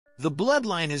The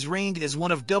Bloodline has reigned as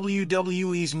one of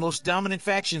WWE's most dominant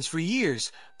factions for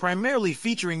years, primarily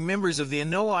featuring members of the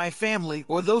Anoa'i family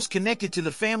or those connected to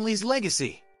the family's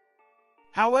legacy.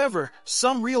 However,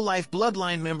 some real-life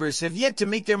Bloodline members have yet to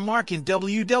make their mark in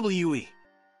WWE.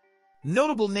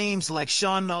 Notable names like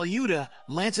Sean Maluta,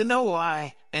 Lance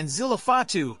Anoa'i, and Zilla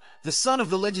Fatu, the son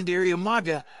of the legendary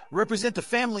Umaga, represent the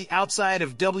family outside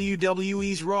of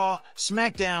WWE's Raw,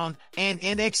 SmackDown, and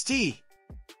NXT.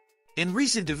 In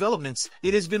recent developments,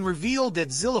 it has been revealed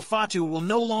that Zilla Fatu will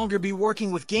no longer be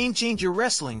working with Game Changer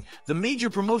Wrestling, the major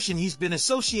promotion he's been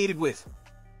associated with.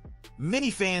 Many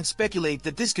fans speculate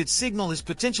that this could signal his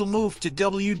potential move to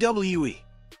WWE.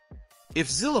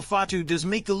 If Zilla Fatu does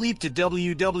make the leap to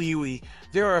WWE,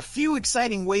 there are a few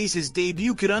exciting ways his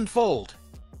debut could unfold.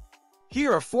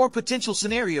 Here are 4 potential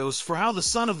scenarios for how the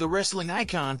son of the wrestling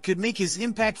icon could make his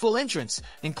impactful entrance,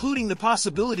 including the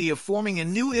possibility of forming a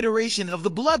new iteration of the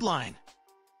Bloodline.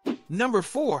 Number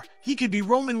 4, he could be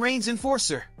Roman Reigns'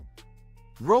 enforcer.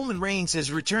 Roman Reigns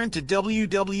has returned to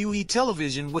WWE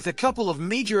television with a couple of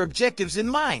major objectives in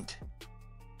mind.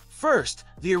 First,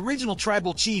 the original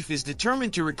tribal chief is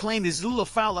determined to reclaim his Zilla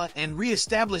Fatu and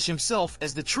re-establish himself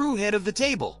as the true head of the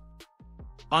table.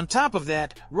 On top of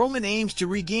that, Roman aims to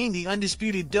regain the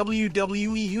undisputed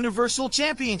WWE Universal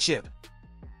Championship.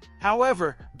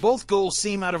 However, both goals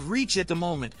seem out of reach at the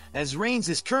moment, as Reigns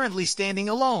is currently standing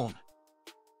alone.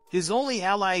 His only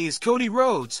ally is Cody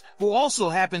Rhodes, who also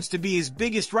happens to be his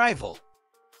biggest rival.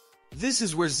 This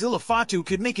is where Zilla Fatu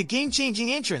could make a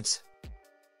game-changing entrance.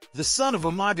 The son of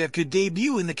Umaga could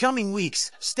debut in the coming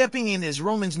weeks, stepping in as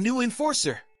Roman's new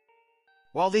enforcer.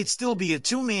 While they'd still be a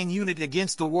two-man unit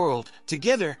against the world,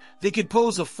 together, they could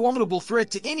pose a formidable threat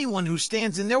to anyone who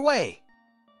stands in their way.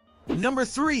 Number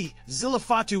 3, Zilla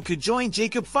Fatu could join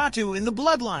Jacob Fatu in the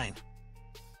Bloodline.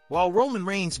 While Roman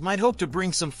Reigns might hope to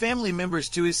bring some family members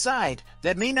to his side,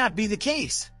 that may not be the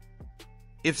case.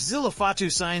 If Zilla Fatu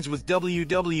signs with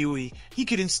WWE, he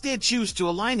could instead choose to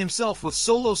align himself with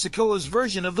Solo Sikoa's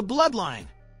version of the Bloodline.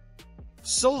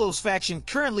 Solo's faction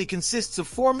currently consists of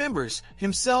 4 members: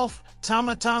 himself,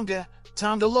 Tama Tonga,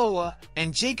 Tanga Loa,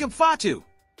 and Jacob Fatu.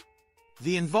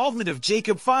 The involvement of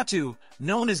Jacob Fatu,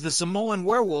 known as the Samoan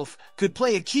Werewolf, could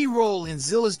play a key role in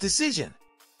Zilla's decision.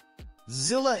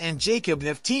 Zilla and Jacob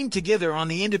have teamed together on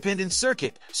the independent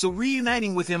circuit, so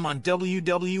reuniting with him on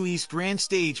WWE's grand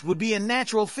stage would be a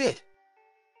natural fit.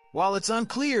 While it's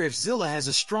unclear if Zilla has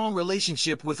a strong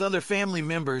relationship with other family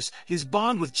members, his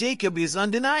bond with Jacob is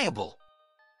undeniable.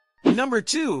 Number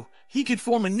 2, he could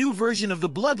form a new version of the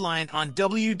Bloodline on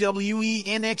WWE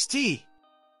NXT.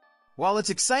 While it's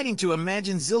exciting to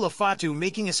imagine Zilla Fatu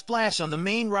making a splash on the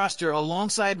main roster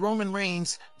alongside Roman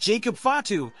Reigns, Jacob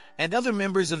Fatu, and other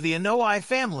members of the Anoa'i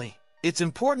family, it's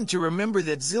important to remember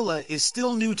that Zilla is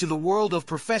still new to the world of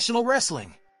professional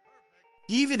wrestling.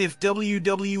 Even if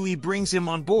WWE brings him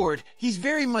on board, he's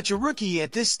very much a rookie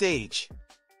at this stage.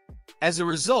 As a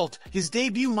result, his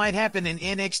debut might happen in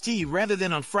NXT rather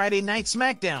than on Friday Night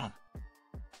SmackDown.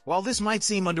 While this might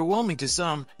seem underwhelming to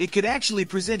some, it could actually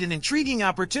present an intriguing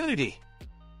opportunity.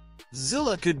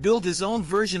 Zilla could build his own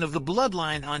version of the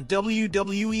Bloodline on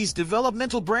WWE's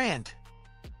developmental brand.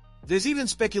 There's even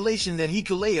speculation that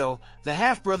Hikuleo, the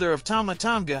half-brother of Tama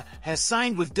Tonga, has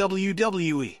signed with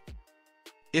WWE.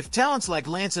 If talents like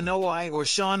Lance Anoa'i or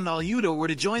Sean Maluta were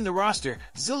to join the roster,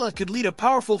 Zilla could lead a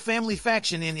powerful family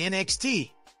faction in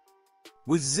NXT.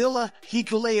 With Zilla,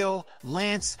 Hikuleo,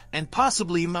 Lance, and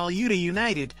possibly Maluta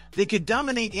united, they could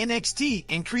dominate NXT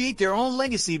and create their own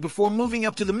legacy before moving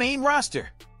up to the main roster.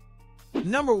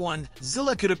 Number 1,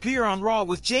 Zilla could appear on Raw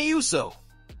with Jey Uso.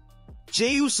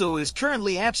 Jey Uso is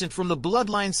currently absent from the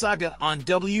Bloodline saga on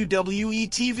WWE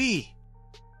TV.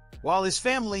 While his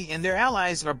family and their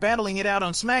allies are battling it out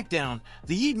on SmackDown,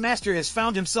 the Heat Master has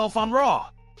found himself on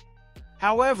Raw.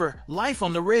 However, life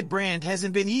on the Red brand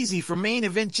hasn't been easy for main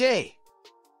event Jey.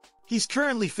 He's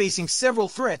currently facing several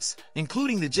threats,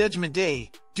 including the Judgment Day,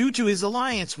 due to his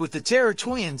alliance with the Terror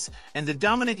Twins and the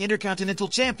dominant Intercontinental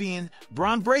Champion,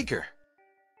 Braun Breaker.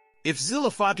 If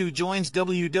Zilla Fatu joins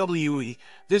WWE,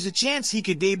 there's a chance he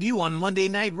could debut on Monday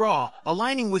Night Raw,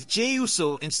 aligning with Jey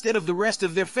Uso instead of the rest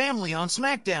of their family on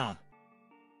SmackDown.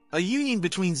 A union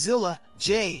between Zilla,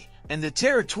 Jey, and the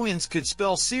Terror Twins could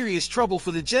spell serious trouble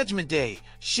for the Judgment Day,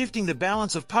 shifting the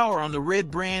balance of power on the Red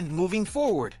brand moving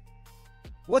forward.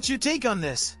 What's your take on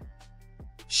this?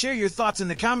 Share your thoughts in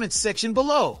the comments section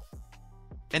below.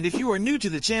 And if you are new to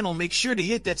the channel, make sure to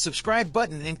hit that subscribe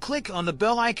button and click on the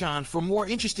bell icon for more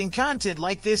interesting content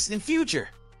like this in future.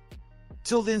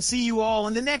 Till then, see you all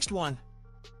in the next one.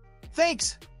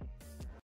 Thanks!